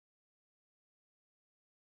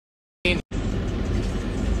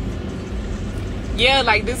Yeah,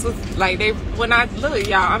 like this was like they when I look,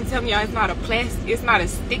 y'all, I'm telling y'all, it's not a it's not a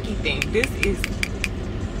sticky thing. This is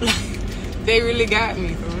they really got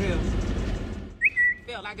me for real.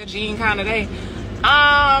 Felt like a jean kind of day.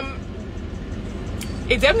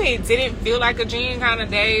 It definitely didn't feel like a jean kind of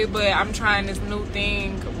day, but I'm trying this new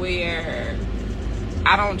thing where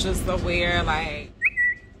I don't just wear like,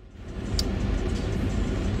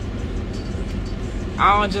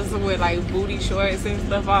 I don't just wear like booty shorts and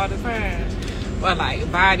stuff all the time, but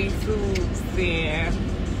like body suits. And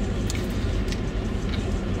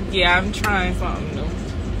yeah, I'm trying something new.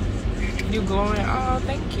 You glowing? Oh,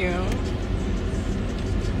 thank you.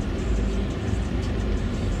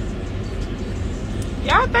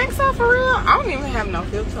 Y'all think so for real? I don't even have no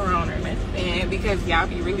filter on or nothing because y'all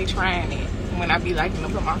be really trying it when I be liking to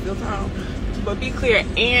put my filter on. But be clear,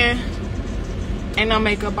 and no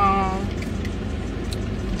makeup on.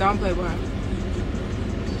 Don't play with her.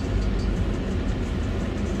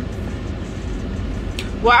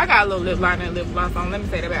 Well, I got a little lip liner and lip gloss on. Let me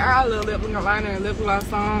say that back. I got a little lip liner and lip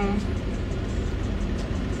gloss on.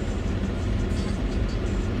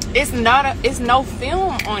 It's no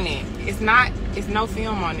film on it. It's no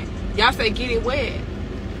film on it. Y'all say get it wet.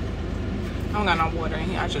 I don't got no water in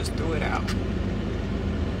here. I just threw it out.